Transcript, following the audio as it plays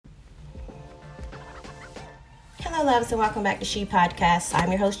Hello, loves, and welcome back to She Podcast. I'm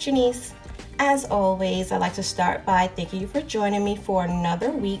your host, Janice. As always, I'd like to start by thanking you for joining me for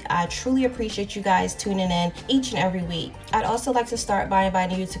another week. I truly appreciate you guys tuning in each and every week. I'd also like to start by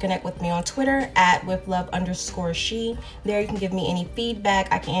inviting you to connect with me on Twitter at withlove_she. There you can give me any feedback.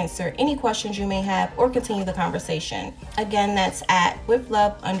 I can answer any questions you may have or continue the conversation. Again, that's at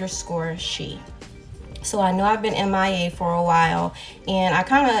withlove_she. So I know I've been MIA for a while, and I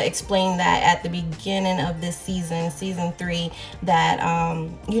kind of explained that at the beginning of this season 3, that,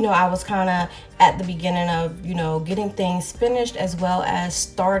 I was kind of at the beginning of, getting things finished as well as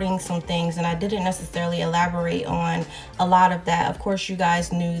starting some things, and I didn't necessarily elaborate on a lot of that. Of course, you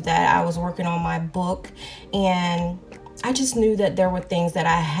guys knew that I was working on my book, and I just knew that there were things that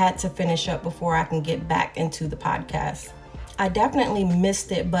I had to finish up before I can get back into the podcast. I definitely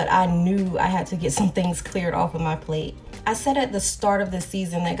missed it, but I knew I had to get some things cleared off of my plate. I said at the start of the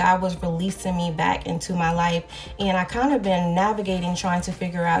season that God was releasing me back into my life, and I kind of been navigating, trying to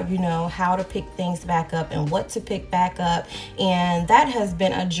figure out, how to pick things back up and what to pick back up. And that has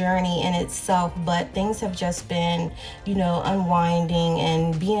been a journey in itself, but things have just been, unwinding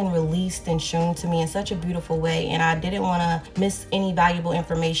and being released and shown to me in such a beautiful way. And I didn't want to miss any valuable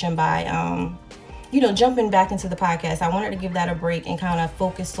information by, jumping back into the podcast. I wanted to give that a break and kind of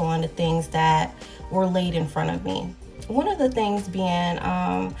focus on the things that were laid in front of me. One of the things being,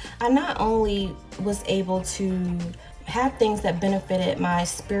 I not only was able to have things that benefited my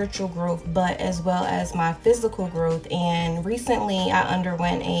spiritual growth, but as well as my physical growth. And recently I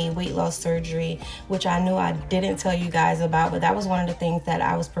underwent a weight loss surgery, which I knew I didn't tell you guys about, but that was one of the things that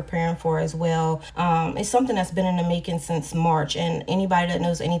I was preparing for as well. It's something that's been in the making since March, and anybody that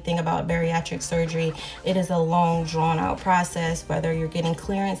knows anything about bariatric surgery, it is a long, drawn out process, whether you're getting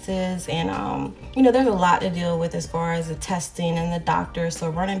clearances and, there's a lot to deal with as far as the testing and the doctor. So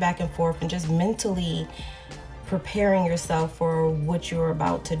running back and forth and just mentally preparing yourself for what you're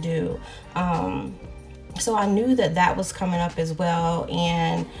about to do. So I knew that was coming up as well.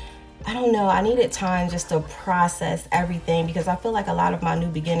 And I don't know, I needed time just to process everything, because I feel like a lot of my new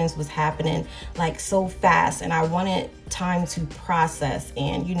beginnings was happening like so fast, and I wanted time to process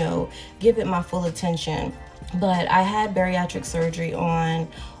and, give it my full attention. But I had bariatric surgery on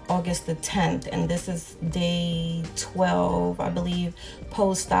August the 10th, and this is day 12, I believe,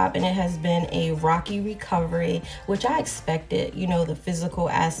 post-op, and it has been a rocky recovery, which I expected, the physical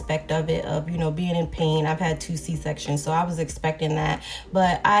aspect of it, of, being in pain. I've had 2 C-sections, so I was expecting that,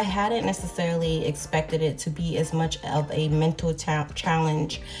 but I hadn't necessarily expected it to be as much of a mental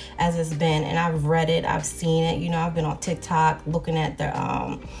challenge as it's been. And I've read it, I've seen it, I've been on TikTok looking at the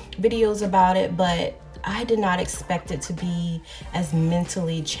videos about it, but I did not expect it to be as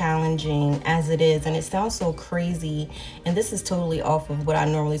mentally challenging as it is. And it sounds so crazy, and this is totally off of what I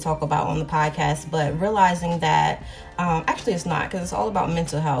normally talk about on the podcast, but realizing that actually it's not, because it's all about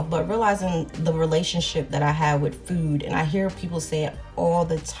mental health, but realizing the relationship that I had with food. And I hear people say it all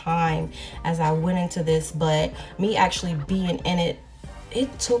the time as I went into this, but me actually being in it,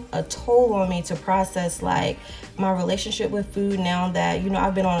 it took a toll on me to process like my relationship with food now that,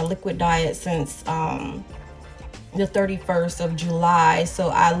 I've been on a liquid diet since the 31st of July. So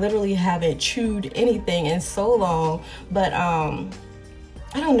I literally haven't chewed anything in so long. But I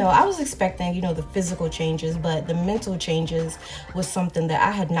don't know, I was expecting, the physical changes, but the mental changes was something that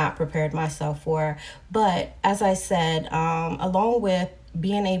I had not prepared myself for. But as I said, along with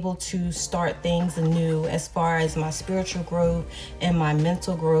being able to start things anew as far as my spiritual growth and my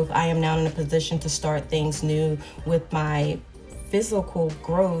mental growth, I am now in a position to start things new with my physical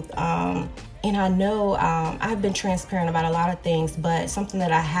growth. And I know I've been transparent about a lot of things, but something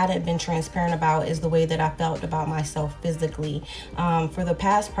that I hadn't been transparent about is the way that I felt about myself physically. For the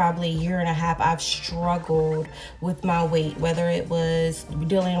past probably year and a half, I've struggled with my weight, whether it was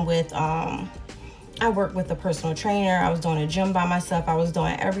dealing with I worked with a personal trainer. I was doing a gym by myself. I was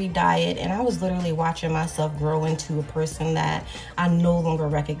doing every diet, and I was literally watching myself grow into a person that I no longer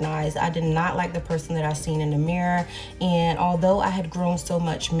recognized. I did not like the person that I seen in the mirror. And although I had grown so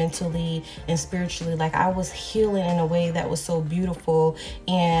much mentally and spiritually, like I was healing in a way that was so beautiful.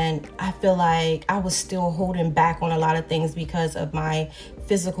 And I feel like I was still holding back on a lot of things because of my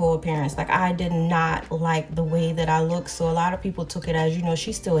physical appearance. Like I did not like the way that I looked. So a lot of people took it as,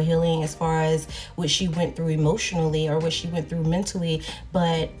 she's still healing as far as what she went through emotionally or what she went through mentally.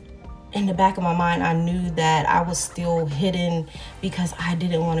 But in the back of my mind, I knew that I was still hidden because I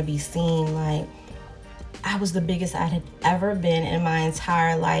didn't want to be seen. Like I was the biggest I had ever been in my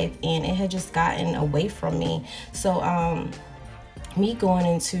entire life, and it had just gotten away from me. So me going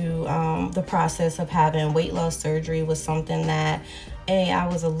into the process of having weight loss surgery was something that I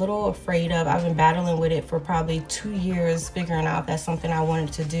was a little afraid of. I've been battling with it for probably 2 years, figuring out that's something I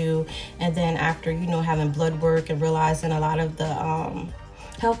wanted to do. And then after, having blood work and realizing a lot of the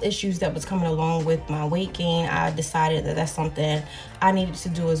health issues that was coming along with my weight gain, I decided that that's something I needed to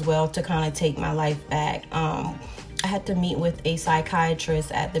do as well to kind of take my life back. I had to meet with a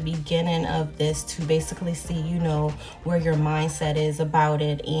psychiatrist at the beginning of this to basically see, where your mindset is about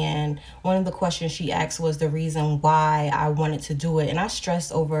it. And one of the questions she asked was the reason why I wanted to do it. And I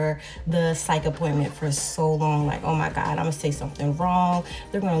stressed over the psych appointment for so long, like, oh my God, I'm gonna say something wrong.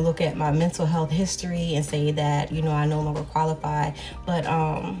 They're gonna look at my mental health history and say that, I no longer qualify. But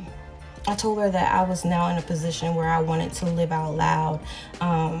I told her that I was now in a position where I wanted to live out loud.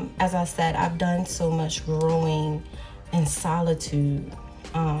 As I said, I've done so much growing in solitude,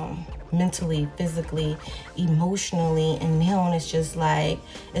 mentally, physically, emotionally, and now it's just like,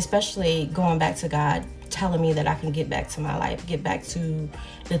 especially going back to God, telling me that I can get back to my life, get back to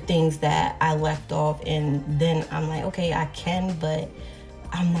the things that I left off. And then I'm like, okay, I can, but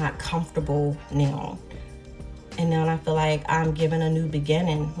I'm not comfortable now. And now I feel like I'm given a new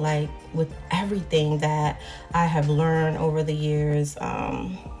beginning, like with everything that I have learned over the years,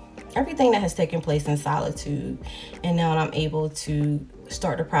 everything that has taken place in solitude. And now I'm able to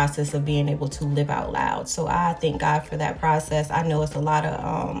start the process of being able to live out loud. So I thank God for that process. I know it's a lot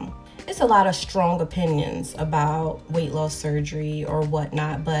of strong opinions about weight loss surgery or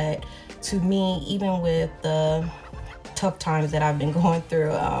whatnot. But to me, even with the tough times that I've been going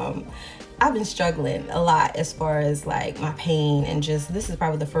through, I've been struggling a lot as far as like my pain, and just this is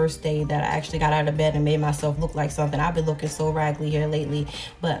probably the first day that I actually got out of bed and made myself look like something. I've been looking so raggedy here lately,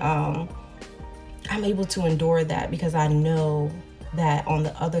 but I'm able to endure that because I know that on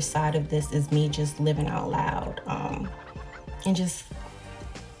the other side of this is me just living out loud, and just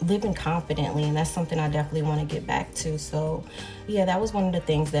living confidently. And that's something I definitely want to get back to. So yeah, that was one of the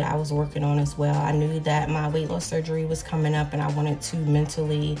things that I was working on as well. I knew that my weight loss surgery was coming up and I wanted to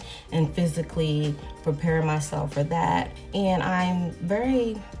mentally and physically prepare myself for that. And I'm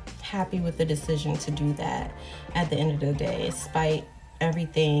very happy with the decision to do that at the end of the day, despite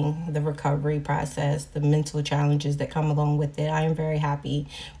everything, the recovery process, the mental challenges that come along with it. I am very happy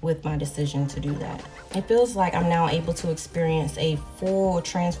with my decision to do that. It feels like I'm now able to experience a full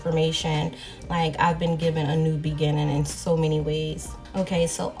transformation, like I've been given a new beginning in so many ways. Okay,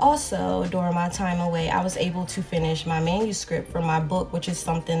 so also during my time away, I was able to finish my manuscript for my book, which is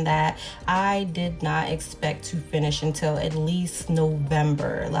something that I did not expect to finish until at least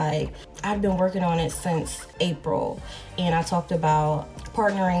November. Like, I've been working on it since April, and I talked about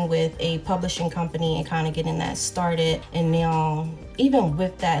partnering with a publishing company and kind of getting that started. And now, even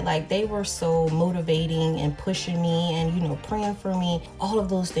with that, like, they were so motivating and pushing me and, praying for me. All of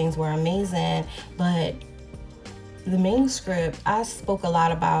those things were amazing. But the manuscript, I spoke a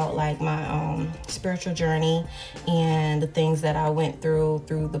lot about like my spiritual journey and the things that I went through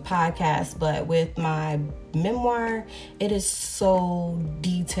the podcast. But with my memoir, it is so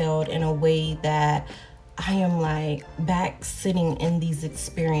detailed in a way that I am like back sitting in these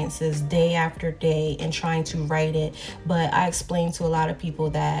experiences day after day and trying to write it. But I explained to a lot of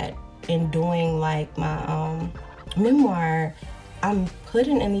people that in doing like my memoir, I'm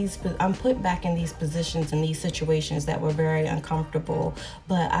put back in these positions, in these situations that were very uncomfortable.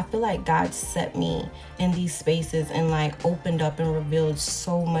 But I feel like God set me in these spaces and like opened up and revealed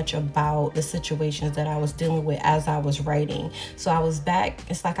so much about the situations that I was dealing with as I was writing. So I was back,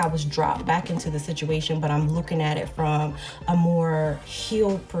 it's like I was dropped back into the situation, but I'm looking at it from a more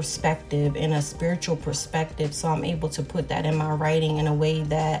healed perspective and a spiritual perspective. So I'm able to put that in my writing in a way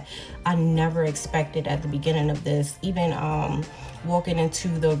that I never expected at the beginning of this. Even walking into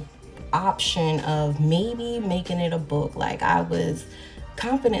the option of maybe making it a book. Like, I was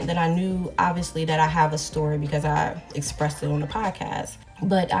confident that I knew obviously that I have a story because I expressed it on the podcast,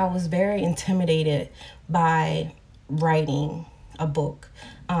 but I was very intimidated by writing a book.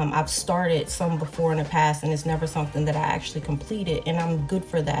 I've started some before in the past, and it's never something that I actually completed, and I'm good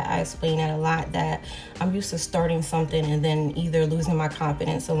for that. I explain that a lot, that I'm used to starting something and then either losing my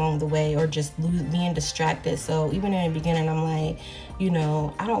confidence along the way or just being distracted. So even in the beginning, I'm like,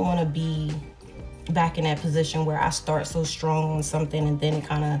 I don't want to be back in that position where I start so strong on something and then it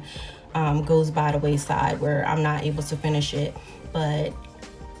kind of goes by the wayside where I'm not able to finish it. But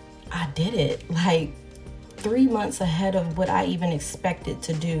I did it like 3 months ahead of what I even expected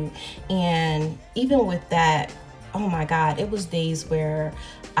to do. And even with that, oh my God, it was days where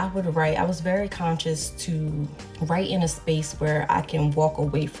I would write. I was very conscious to write in a space where I can walk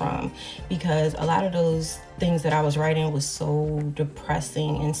away from, because a lot of those things that I was writing was so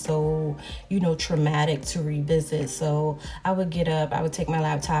depressing and so, traumatic to revisit. So I would get up, I would take my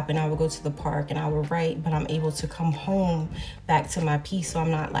laptop and I would go to the park and I would write, but I'm able to come home back to my piece, so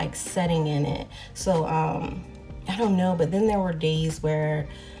I'm not like setting in it. So I don't know, but then there were days where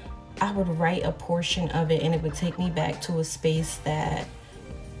I would write a portion of it and it would take me back to a space that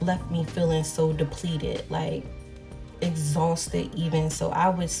left me feeling so depleted, like exhausted even. So I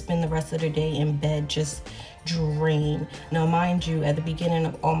would spend the rest of the day in bed just drained. Now, mind you, at the beginning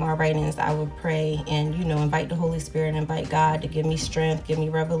of all my writings, I would pray and, invite the Holy Spirit, invite God to give me strength, give me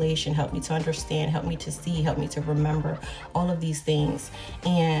revelation, help me to understand, help me to see, help me to remember, all of these things.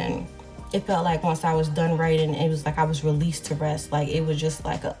 And it felt like once I was done writing, it was like I was released to rest. Like it was just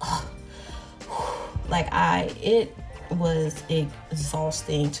like it was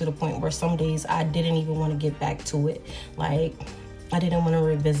exhausting to the point where some days I didn't even want to get back to it. Like I didn't want to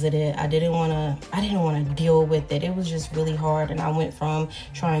revisit it. I didn't want to deal with it. It was just really hard. And I went from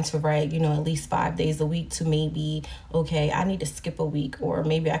trying to write, at least 5 days a week to maybe, okay, I need to skip a week, or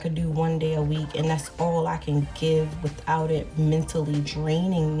maybe I could do 1 day a week. And that's all I can give without it mentally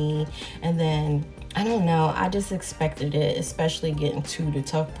draining me. And then, I don't know, I just expected it, especially getting to the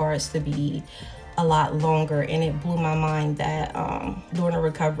tough parts, to be a lot longer. And it blew my mind that during the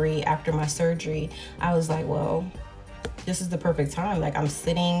recovery after my surgery, I was like, well, this is the perfect time. Like I'm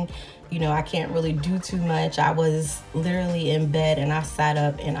sitting, I can't really do too much. I was literally in bed and I sat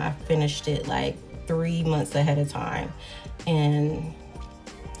up and I finished it like 3 months ahead of time. And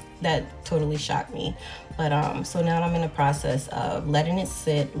that totally shocked me. But so now I'm in the process of letting it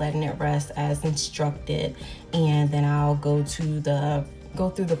sit, letting it rest as instructed. And then I'll go through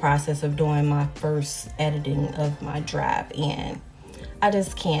the process of doing my first editing of my draft. And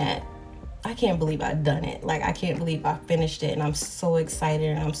I can't believe I've done it. Like, I can't believe I finished it. And I'm so excited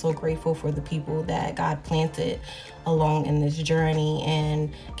and I'm so grateful for the people that God planted along in this journey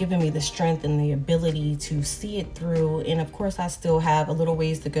and giving me the strength and the ability to see it through. And of course, I still have a little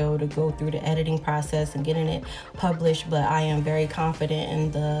ways to go through the editing process and getting it published. But I am very confident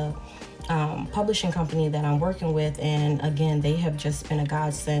in the publishing company that I'm working with. And again, they have just been a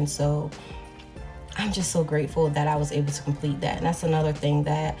godsend. So I'm just so grateful that I was able to complete that. And that's another thing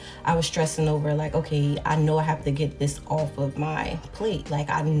that I was stressing over. Like, okay, I know I have to get this off of my plate. Like,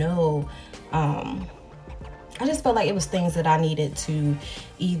 I know, I just felt like it was things that I needed to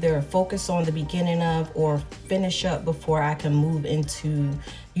either focus on the beginning of or finish up before I can move into,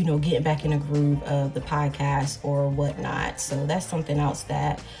 getting back in the groove of the podcast or whatnot. So that's something else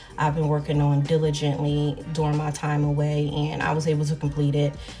that I've been working on diligently during my time away. And I was able to complete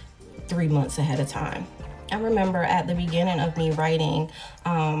it 3 months ahead of time. I remember at the beginning of me writing,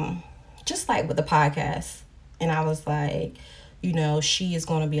 just like with the podcast, and I was like, she is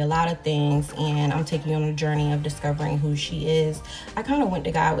going to be a lot of things, and I'm taking you on a journey of discovering who she is. I kind of went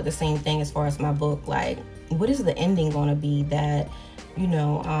to God with the same thing as far as my book. Like, what is the ending going to be that,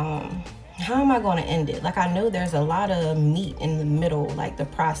 how am I going to end it? Like, I know there's a lot of meat in the middle, like the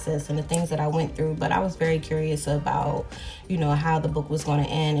process and the things that I went through, but I was very curious about, how the book was going to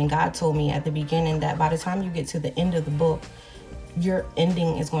end. And God told me at the beginning that by the time you get to the end of the book, your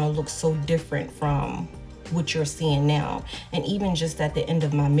ending is going to look so different from what you're seeing now. And even just at the end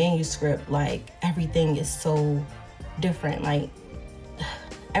of my manuscript, like everything is so different. Like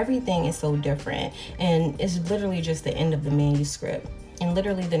everything is so different. And it's literally just the end of the manuscript. And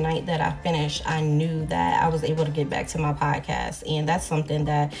literally the night that I finished, I knew that I was able to get back to my podcast. And that's something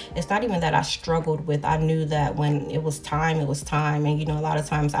that it's not even that I struggled with. I knew that when it was time, it was time. And, a lot of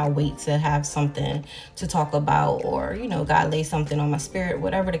times I wait to have something to talk about or, God lay something on my spirit,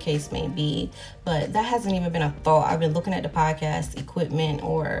 whatever the case may be. But that hasn't even been a thought. I've been looking at the podcast equipment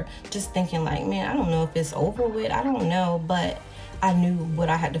or just thinking like, man, I don't know if it's over with. I don't know. But I knew what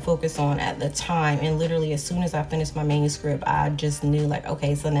I had to focus on at the time. And literally as soon as I finished my manuscript, I just knew like,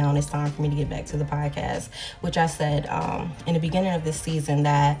 okay, so now it's time for me to get back to the podcast, which I said in the beginning of this season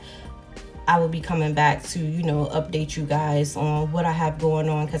that I would be coming back to, update you guys on what I have going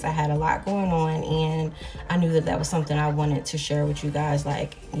on, because I had a lot going on and I knew that was something I wanted to share with you guys.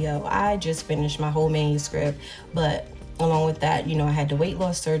 Like, I just finished my whole manuscript, but along with that, I had the weight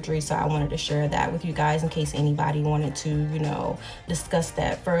loss surgery, so I wanted to share that with you guys in case anybody wanted to, discuss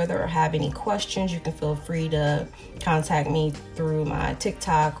that further or have any questions. You can feel free to contact me through my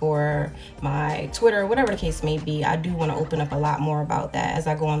TikTok or my Twitter, whatever the case may be. I do want to open up a lot more about that as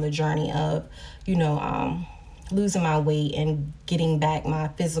I go on the journey of, losing my weight and getting back my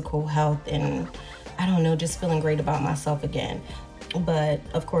physical health. And I don't know, just feeling great about myself again. But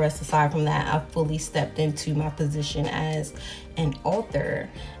of course, aside from that, I fully stepped into my position as an author.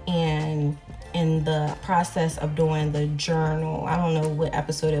 And in the process of doing the journal, I don't know what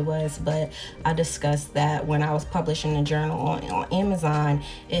episode it was, but I discussed that when I was publishing the journal on Amazon,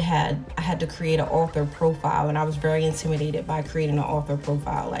 I had to create an author profile, and I was very intimidated by creating an author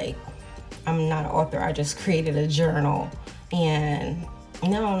profile. Like, I'm not an author, I just created a journal. And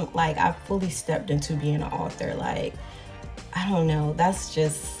now, like, I fully stepped into being an author. Like, I don't know, it's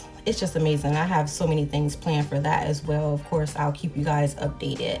just amazing. I have so many things planned for that as well. Of course, I'll keep you guys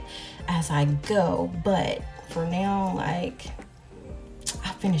updated as I go. But for now, like, I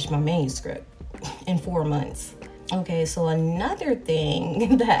finished my manuscript in 4 months. Okay, so another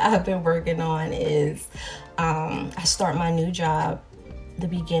thing that I've been working on is I start my new job the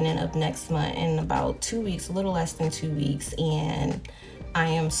beginning of next month in about 2 weeks, a little less than 2 weeks. And I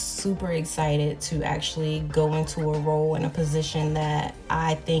am super excited to actually go into a role in a position that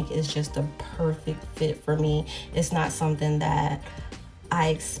I think is just a perfect fit for me. It's not something that I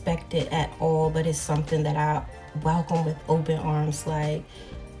expected at all, but it's something that I welcome with open arms. Like,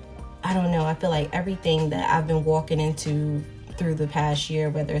 I don't know, I feel like everything that I've been walking into through the past year,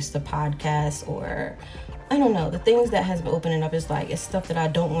 whether it's the podcast or I don't know, the things that has been opening up is like, it's stuff that I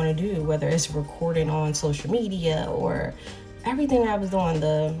don't want to do, whether it's recording on social media or everything I was doing,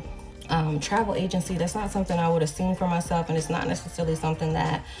 the travel agency. That's not something I would have seen for myself, and it's not necessarily something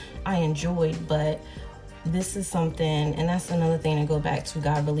that I enjoyed, but this is something, and that's another thing to go back to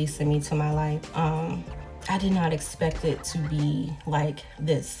God releasing me to my life. I did not expect it to be like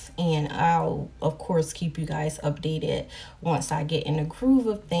this, and I'll of course keep you guys updated once I get in the groove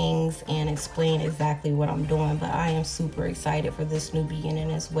of things and explain exactly what I'm doing. But I am super excited for this new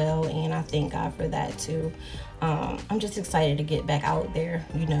beginning as well, and I thank God for that too. I'm just excited to get back out there.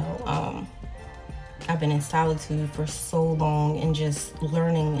 I've been in solitude for so long and just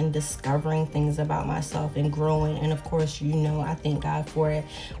learning and discovering things about myself and growing. And of course, I thank God for it.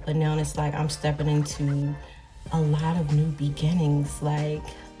 But now it's like I'm stepping into a lot of new beginnings, like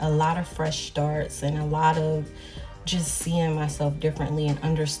a lot of fresh starts and a lot of just seeing myself differently and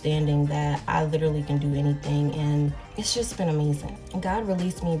understanding that I literally can do anything. And it's just been amazing. God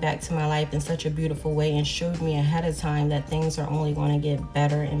released me back to my life in such a beautiful way and showed me ahead of time that things are only going to get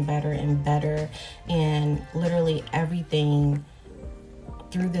better and better and better. And literally everything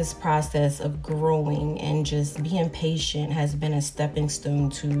through this process of growing and just being patient has been a stepping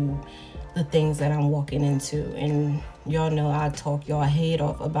stone to the things that I'm walking into. And y'all know I talk y'all head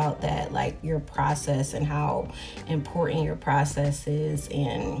off about that, like your process and how important your process is.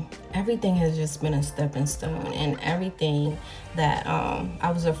 And everything has just been a stepping stone. And everything that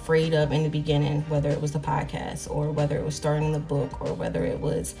I was afraid of in the beginning, whether it was the podcast or whether it was starting the book or whether it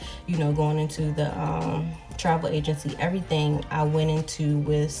was, going into the travel agency, everything I went into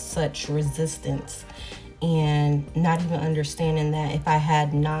with such resistance. And not even understanding that if I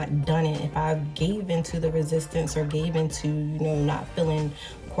had not done it, if I gave into the resistance or gave into, not feeling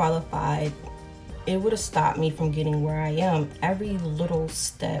qualified, it would have stopped me from getting where I am. Every little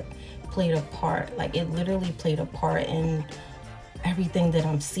step played a part. Like, it literally played a part in everything that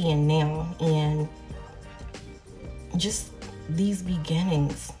I'm seeing now. And just these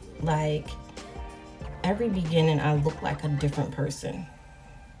beginnings, like every beginning, I look like a different person.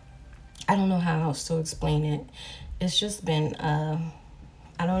 I don't know how else to explain it. It's just been,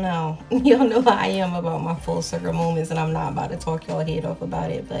 I don't know. Y'all know how I am about my full circle moments, and I'm not about to talk y'all head off about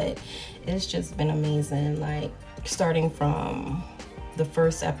it, but it's just been amazing. Like, starting from the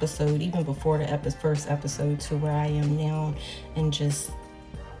first episode, even before the first episode, to where I am now, and just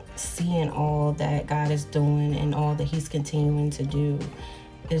seeing all that God is doing and all that He's continuing to do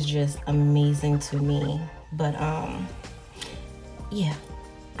is just amazing to me. But, yeah.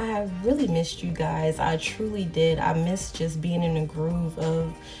 I really missed you guys. I truly did. I missed just being in the groove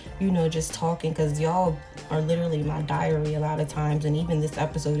of, just talking, because y'all are literally my diary a lot of times. And even this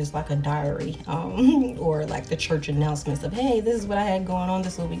episode is like a diary, or like the church announcements of, hey, this is what I had going on,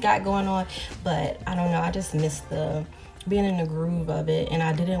 this is what we got going on. But I don't know, I just missed being in the groove of it, and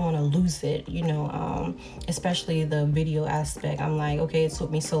I didn't want to lose it, especially the video aspect. I'm like, okay, it took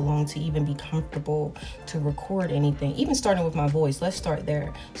me so long to even be comfortable to record anything, even starting with my voice. Let's start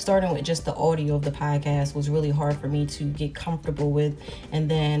there. Starting with just the audio of the podcast was really hard for me to get comfortable with, and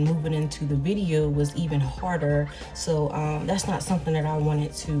then moving into the video was even harder. So that's not something that I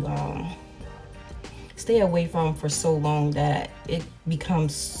wanted to stay away from for so long, that it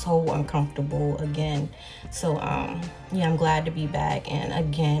becomes so uncomfortable again. So yeah, I'm glad to be back. And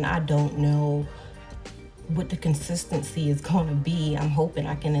again, I don't know what the consistency is going to be. I'm hoping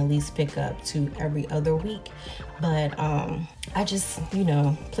I can at least pick up to every other week, but I just,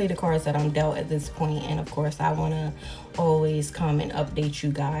 play the cards that I'm dealt at this point. And of course, I want to always come and update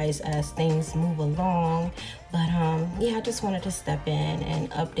you guys as things move along. But I just wanted to step in and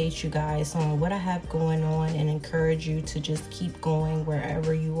update you guys on what I have going on and encourage you to just keep going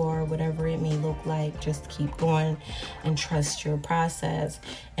wherever you are, whatever it may look like. Just keep going and trust your process.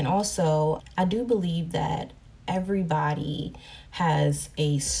 And also, I do believe that everybody has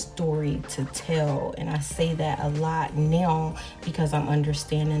a story to tell, and I say that a lot now because I'm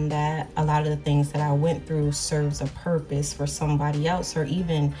understanding that a lot of the things that I went through serves a purpose for somebody else, or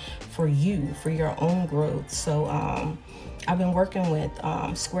even for you, for your own growth. So I've been working with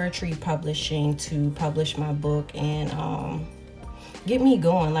Square Tree Publishing to publish my book and get me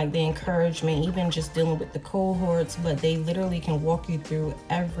going, like the encouragement, even just dealing with the cohorts, but they literally can walk you through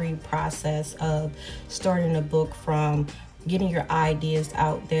every process of starting a book, from getting your ideas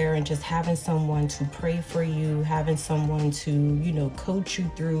out there and just having someone to pray for you, having someone to, coach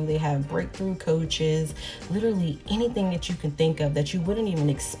you through. They have breakthrough coaches, literally anything that you can think of that you wouldn't even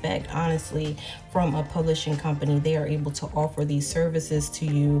expect, honestly, from a publishing company. They are able to offer these services to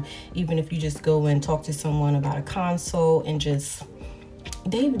you, even if you just go and talk to someone about a consult, and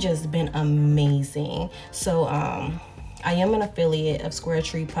they've just been amazing. So I am an affiliate of Square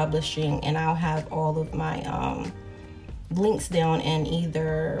Tree Publishing, and I'll have all of my links down in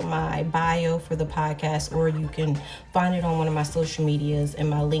either my bio for the podcast, or you can find it on one of my social medias in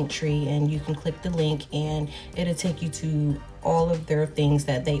my link tree, and you can click the link and it'll take you to all of their things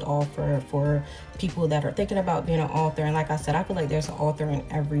that they offer for people that are thinking about being an author. And like I said, I feel like there's an author in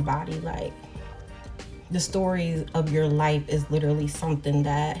everybody. Like, the story of your life is literally something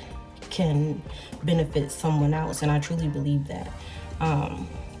that can benefit someone else, and I truly believe that.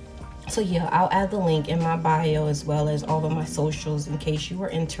 So I'll add the link in my bio as well as all of my socials in case you are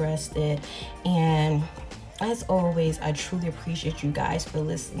interested. And as always, I truly appreciate you guys for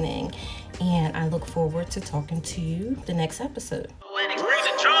listening, and I look forward to talking to you the next episode.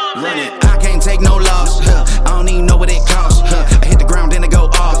 Run it. I can't take no loss. I don't even know what it costs. I hit the ground, then it go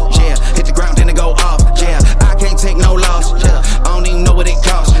off. Yeah, hit the ground, then it go off. Yeah, I can't take no loss. I don't even know what it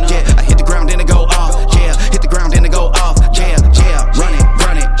costs. Yeah, I hit the ground, then it go off. Yeah, hit the ground, then it go off. Yeah, run it.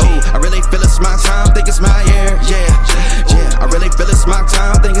 Ooh, I really feel it's my time. Think it's my year. Yeah, I really feel it's my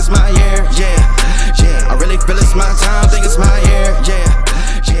time. Think it's my year. Yeah, I really feel it's my time.